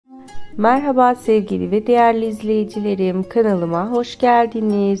Merhaba sevgili ve değerli izleyicilerim, kanalıma hoş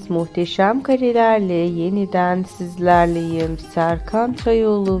geldiniz. Muhteşem karelerle yeniden sizlerleyim. Serkan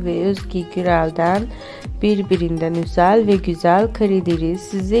Çayoğlu ve Özge Gürel'den birbirinden özel ve güzel kareleri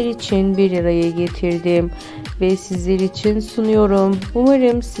sizler için bir araya getirdim ve sizler için sunuyorum.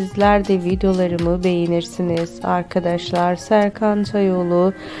 Umarım sizler de videolarımı beğenirsiniz. Arkadaşlar, Serkan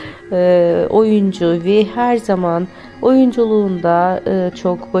Çayoğlu oyuncu ve her zaman oyunculuğunda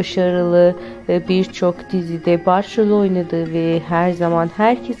çok başarılı, birçok dizide başrol oynadı ve her zaman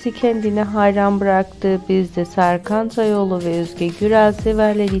herkesi kendine hayran bıraktı. Biz de Serkan Çayoğlu ve Özge Gürel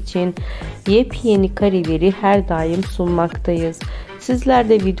severler için yepyeni kareleri her daim sunmaktayız. Sizler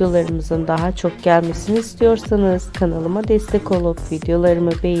de videolarımızın daha çok gelmesini istiyorsanız kanalıma destek olup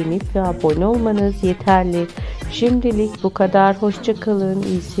videolarımı beğenip ve abone olmanız yeterli. Şimdilik bu kadar. Hoşça kalın.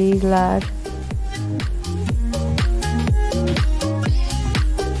 İyi seyirler.